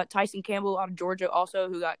 you've got Tyson Campbell out of Georgia also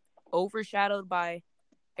who got overshadowed by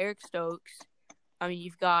Eric Stokes. I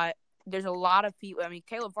mean, there's a lot of people. I mean,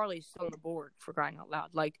 Caleb Farley is still on the board for crying out loud.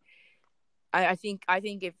 Like, I think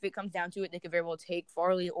if it comes down to it, they could very well take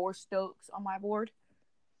Farley or Stokes on my board.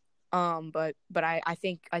 But I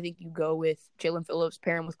think you go with Jalen Phillips,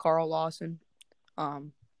 pair him with Carl Lawson.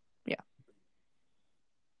 Yeah.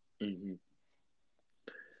 Mm-hmm.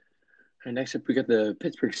 And next up, we got the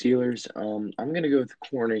Pittsburgh Steelers. I'm gonna go with the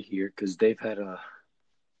corner here because they've had a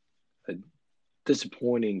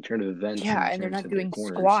disappointing turn of events Yeah, in and they're terms not of their doing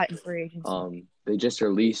corners. squat in free agency. They just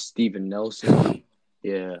released Steven Nelson.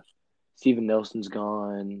 Yeah, Steven Nelson's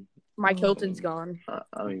gone. Mike Hilton's gone. I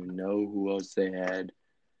don't even know who else they had.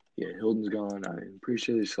 Yeah, Hilton's gone. I'm pretty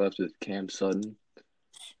sure they slept with Cam Sutton.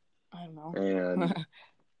 I don't know. And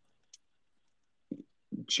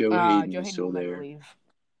Joe Hayden Joe is Hayden still will never there. leave.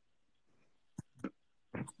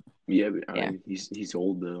 Yeah, but I mean, he's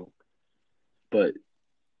old though. But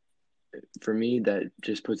for me, that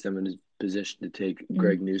just puts them in a position to take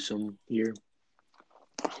Greg Newsome here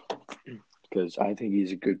because I think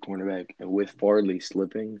he's a good cornerback. And with Farley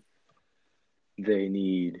slipping, they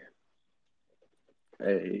need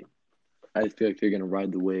a. I feel like they're going to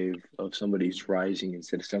ride the wave of somebody's rising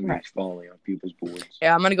instead of somebody's falling on people's boards.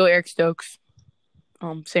 Yeah, I'm gonna go Eric Stokes.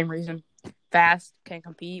 Same reason. Fast, can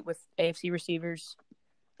compete with AFC receivers.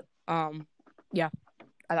 Yeah,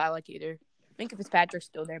 I like either. I think if Fitzpatrick's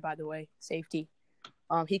still there, by the way, safety.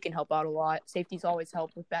 He can help out a lot. Safeties always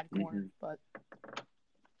help with bad corner, but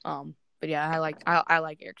yeah, I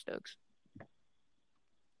like Eric Stokes.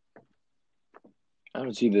 I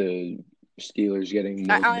don't see the Steelers getting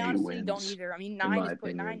more than 8 honestly wins. Don't either. I mean, nine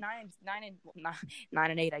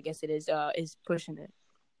and 8. I guess it is pushing it.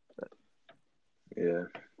 Yeah.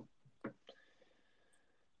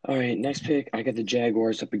 All right, next pick. I got the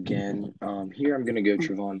Jaguars up again. Here I'm gonna go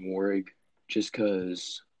Trevon Moehrig, just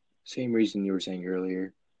because same reason you were saying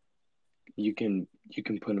earlier. You can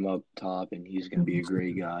put him up top, and he's gonna be a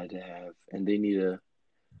great guy to have. And they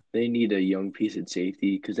need a young piece at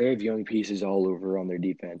safety because they have young pieces all over on their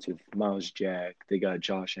defense with Miles Jack. They got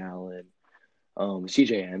Josh Allen,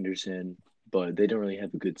 C.J. Henderson, but they don't really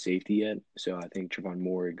have a good safety yet. So I think Trevon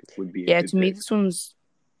Moehrig would be a good to me, pick.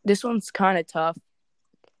 this one's kind of tough.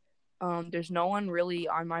 There's no one really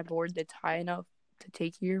on my board that's high enough to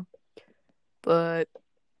take here, but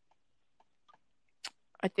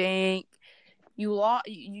I think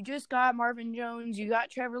you just got Marvin Jones, you got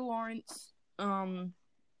Trevor Lawrence.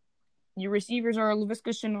 Your receivers are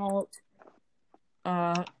Laviska Shenault,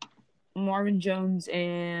 Marvin Jones,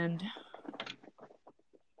 and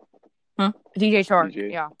DJ Chark.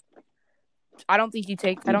 DJ. Yeah, I don't think you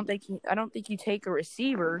take a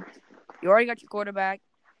receiver. You already got your quarterback.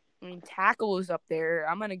 I mean, tackle is up there.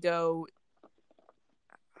 I'm gonna go.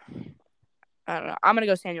 I don't know. I'm gonna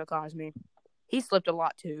go Samuel Cosme. He slipped a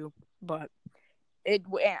lot too, but I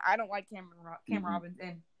don't like Cam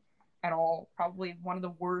Robinson at all. Probably one of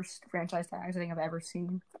the worst franchise tags I think I've ever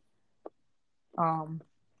seen.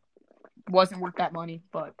 Wasn't worth that money,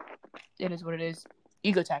 but it is what it is.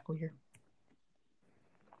 Ego tackle here.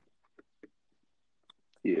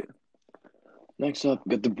 Yeah. Next up,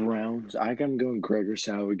 got the Browns. I got him going Greg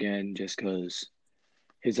Rousseau again just because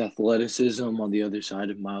his athleticism on the other side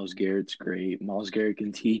of Myles Garrett's great. Myles Garrett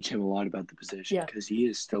can teach him a lot about the position because he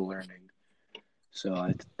is still learning. So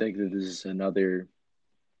I think that this is another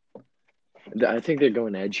 – I think they're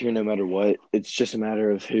going edge here no matter what. It's just a matter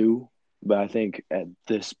of who. But I think at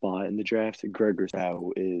this spot in the draft, Greg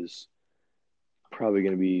Rousseau is probably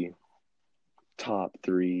going to be top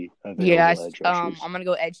 3 available edge rushers. I'm going to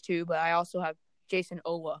go edge too, but I also have Jason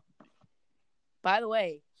Owa. By the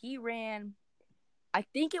way, he ran – I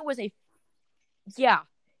think it was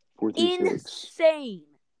insane.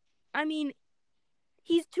 I mean,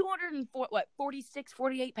 he's 46,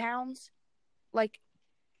 48 pounds? Like,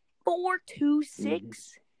 4'2",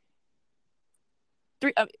 6"?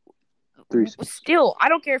 3.6. Still, I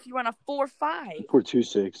don't care if you run a 4.5.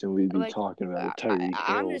 4.26, and we'd be Like, talking about Tyreek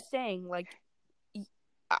I'm Hill. just saying, like,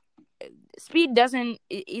 speed isn't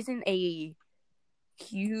a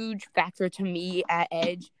huge factor to me at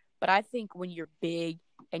edge, but I think when you're big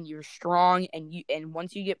and you're strong and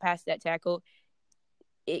once you get past that tackle,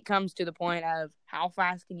 it comes to the point of how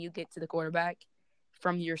fast can you get to the quarterback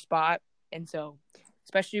from your spot. And so,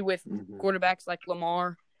 especially with quarterbacks like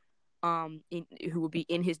Lamar, who will be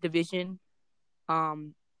in his division,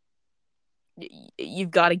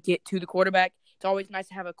 you've got to get to the quarterback. It's always nice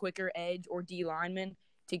to have a quicker edge or D lineman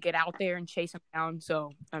to get out there and chase him down.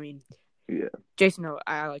 So, I mean, yeah, Jason,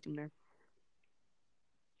 I like him there.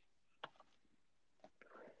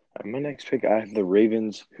 My next pick, I have the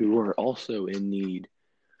Ravens, who are also in need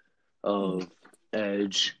of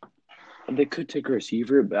edge. They could take a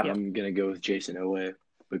receiver, but I'm going to go with Jason Owe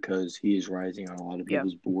because he is rising on a lot of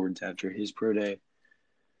people's boards after his pro day.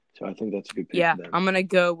 So I think that's a good pick for them. I'm going to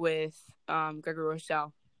go with Gregory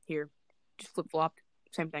Rousseau here. Just flip-flopped.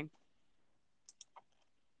 Same thing.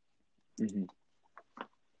 Mm-hmm. All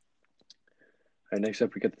right, next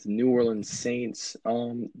up, we got the New Orleans Saints.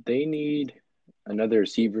 They need another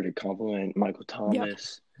receiver to complement Michael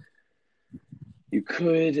Thomas. You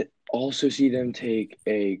could also see them take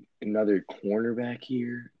another cornerback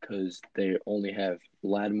here because they only have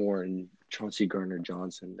Lattimore and Chauncey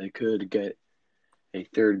Gardner-Johnson. They could get a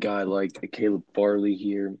third guy like a Caleb Farley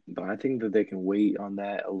here, but I think that they can wait on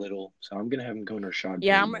that a little. So I'm gonna have him going Rashad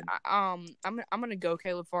Bateman. I'm gonna go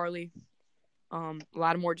Caleb Farley.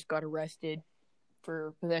 Lattimore just got arrested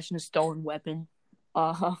for possession of stolen weapon.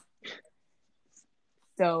 So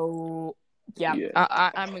I'm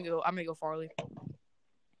gonna go Farley.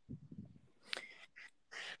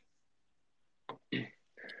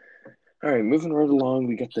 All right, moving right along,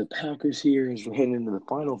 we got the Packers here as we're heading into the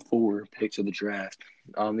final 4 picks of the draft.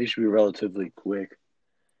 These should be relatively quick,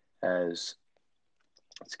 as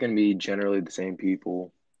it's going to be generally the same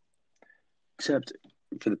people, except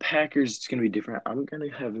for the Packers, it's going to be different. I'm going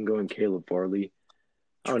to have him going Caleb Farley.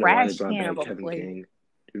 I don't know why they brought back Kevin King.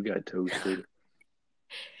 Dude got toasted.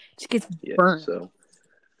 Just gets burned. So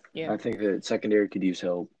I think that secondary could use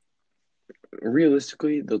help.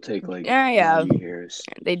 Realistically, they'll take Najee Harris.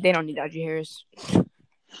 They don't need Najee Harris.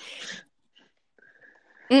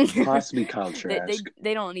 Possibly Kyle Trask.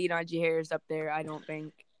 They don't need Najee Harris up there, I don't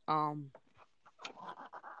think. I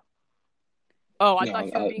thought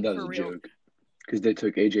you were being that for was real. A joke. Because they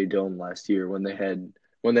took AJ Dillon last year when they had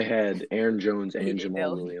Aaron Jones and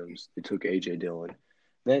Jamal Williams. They took AJ Dillon.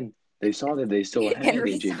 Then they saw that they still had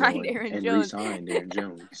AJ Dillon and re-signed Aaron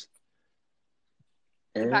Jones.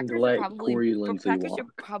 And let Corey Linsley walk. Packers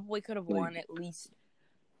probably could have won at least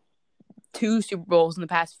 2 Super Bowls in the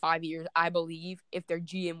past 5 years, I believe, if their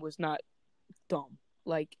GM was not dumb.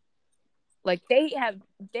 Like they have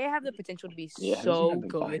the potential to be so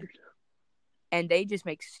good, fired. And they just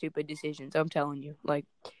make stupid decisions. I'm telling you.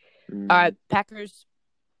 Packers.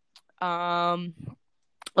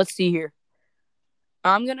 Let's see here.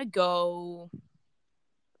 I'm gonna go,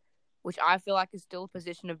 which I feel like is still a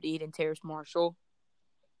position of need in Terrace Marshall.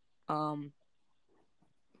 I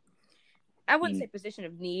wouldn't say position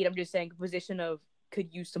of need. I'm just saying position of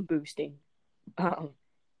could use some boosting.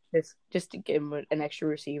 Just to give him an extra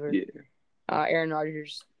receiver. Yeah. Aaron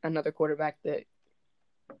Rodgers, another quarterback that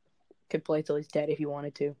could play till he's dead if he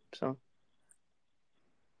wanted to. So.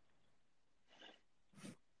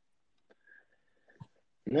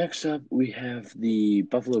 Next up, we have the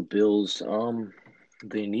Buffalo Bills.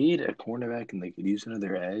 They need a cornerback and they could use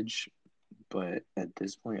another edge. But at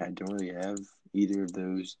this point, I don't really have either of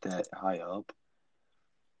those that high up.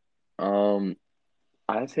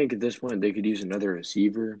 I think at this point they could use another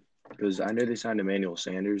receiver because I know they signed Emmanuel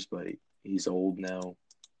Sanders, but he's old now.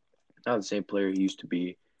 Not the same player he used to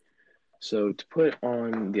be. So to put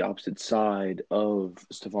on the opposite side of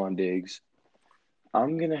Stephon Diggs,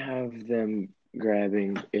 I'm going to have them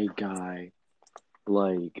grabbing a guy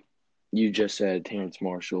like you just said, Terrace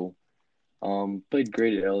Marshall. Played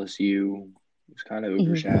great at LSU. Was kind of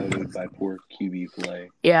overshadowed by poor QB play.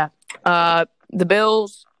 Yeah. The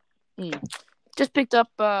Bills just picked up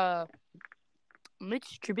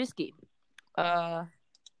Mitch Trubisky.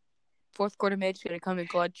 Fourth quarter Mitch going to come in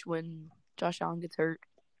clutch when Josh Allen gets hurt.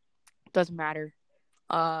 Doesn't matter.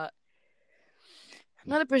 Another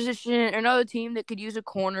team that could use a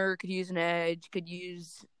corner, could use an edge, could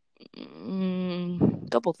use a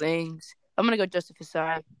couple things. I'm going to go Justin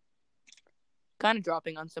Fasai. Kind of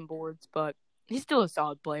dropping on some boards, but he's still a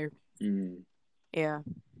solid player. Yeah,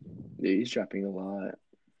 he's dropping a lot.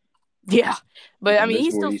 Yeah, but I mean,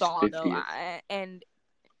 he's still solid though. And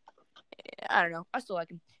I don't know. I still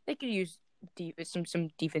like him. They could use some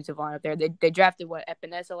defensive line up there. They drafted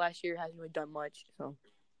Epinesa last year. Hasn't really done much. So.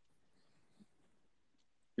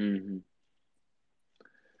 Mm-hmm.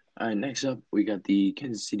 All right, next up, we got the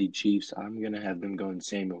Kansas City Chiefs. I'm going to have them going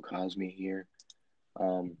Samuel Cosme here.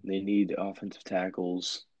 They need offensive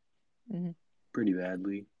tackles pretty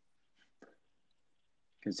badly,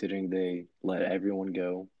 considering they let everyone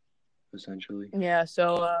go, essentially. Yeah,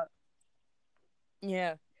 so,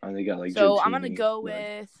 yeah. And they got, like, So, I'm going to Jotini, go but...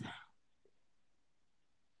 with,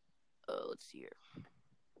 let's see here.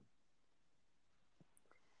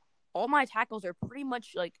 All my tackles are pretty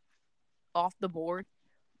much, like, off the board,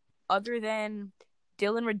 other than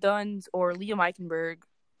Dylan Redunds or Liam Eichenberg.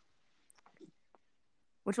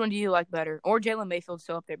 Which one do you like better? Or Jalen Mayfield's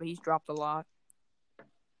still up there, but he's dropped a lot.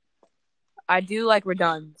 I do like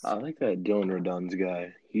Redunds. I like that Dylan Redunds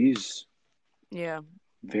guy. He's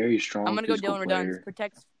very strong. I'm gonna go Dylan Redunds.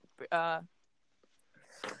 Protects.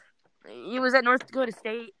 He was at North Dakota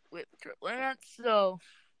State with Lance, so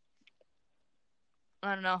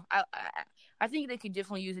I don't know. I think they could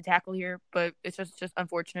definitely use a tackle here, but it's just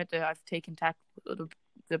unfortunate that I've taken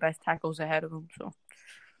the best tackles ahead of them. So.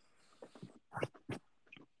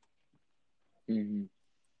 Mm-hmm.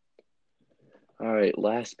 All right,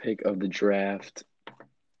 last pick of the draft.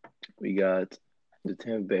 We got the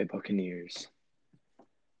Tampa Bay Buccaneers.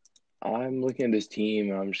 I'm looking at this team,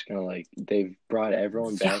 and I'm just kind of like, they've brought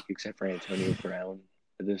everyone back except for Antonio Brown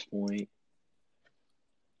at this point.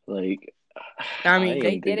 Like, I mean,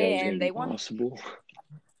 they did it, and they won. Possible.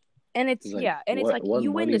 And it's like,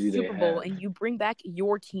 you win the Super Bowl, and you bring back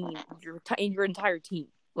your team, your entire team.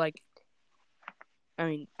 Like, I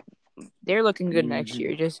mean, they're looking good next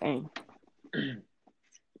year. Just saying.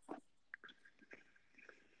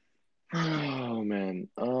 Oh man,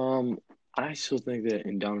 I still think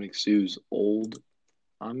that Dominic Sue's old.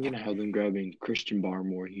 I'm gonna have them grabbing Christian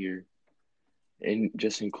Barmore here, and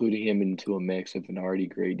just including him into a mix of an already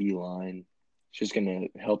great D line. It's just gonna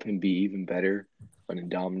help him be even better when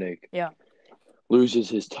Dominic loses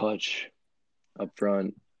his touch up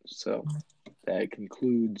front. So that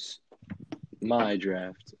concludes my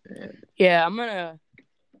draft. Yeah, I'm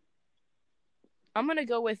gonna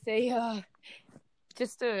go with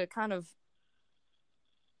just a kind of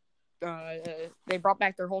they brought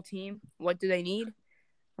back their whole team. What do they need?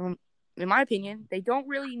 In my opinion, they don't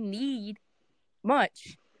really need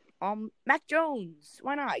much. Mac Jones,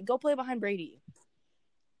 why not? Go play behind Brady.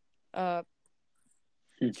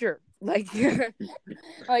 Sure. Like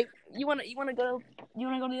like you wanna go to the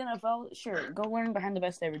NFL? Sure. Go learn behind the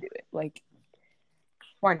best to ever do it. Like,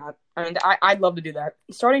 why not? I mean, I'd love to do that.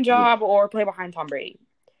 Starting job or play behind Tom Brady.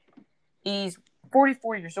 He's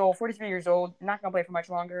 44 years old, 43 years old, not going to play for much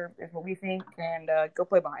longer, is what we think, and go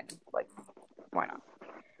play behind him. Like, why not?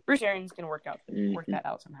 Bruce Arians can work that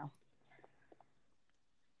out somehow.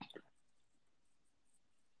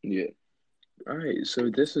 Yeah. All right,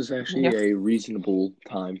 so this is actually a reasonable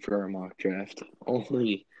time for our mock draft.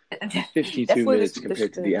 Only 52 minutes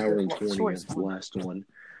compared to the hour and 20 of the last one.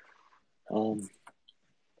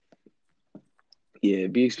 Yeah,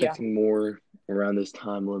 be expecting more around this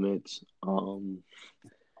time limit.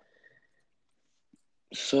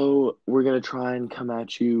 So we're going to try and come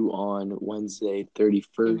at you on Wednesday,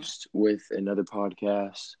 31st with another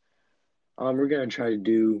podcast. We're going to try to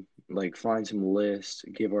do, find some lists,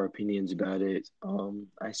 give our opinions about it.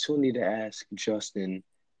 I still need to ask Justin,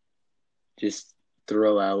 just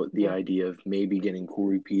throw out the idea of maybe getting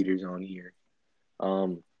Corey Peters on here.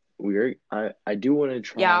 I do want to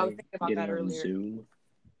try getting on Zoom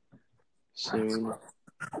soon,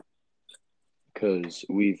 because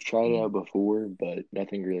we've tried it out before, but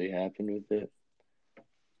nothing really happened with it.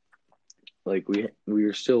 Like, we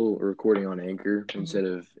are still recording on Anchor instead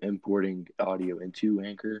of importing audio into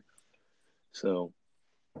Anchor. So,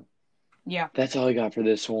 yeah, that's all I got for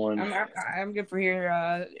this one. I'm good for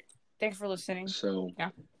here. Thanks for listening. So, yeah,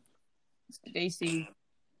 Stacy.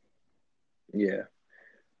 Yeah.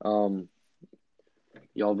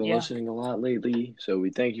 Y'all been listening a lot lately, so we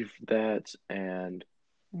thank you for that, and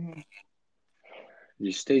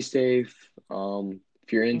just stay safe.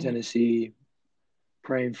 If you're in Tennessee,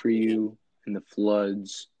 praying for you in the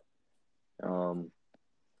floods.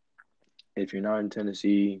 If you're not in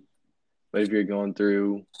Tennessee, but if you're going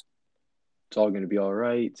through, it's all going to be all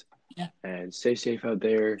right. Yeah. And stay safe out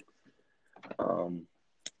there.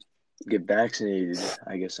 Get vaccinated.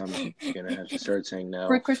 I guess I'm going to have to start saying now.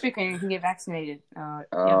 Chris McCain can get vaccinated.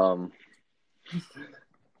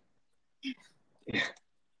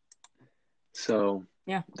 So,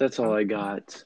 that's all I got.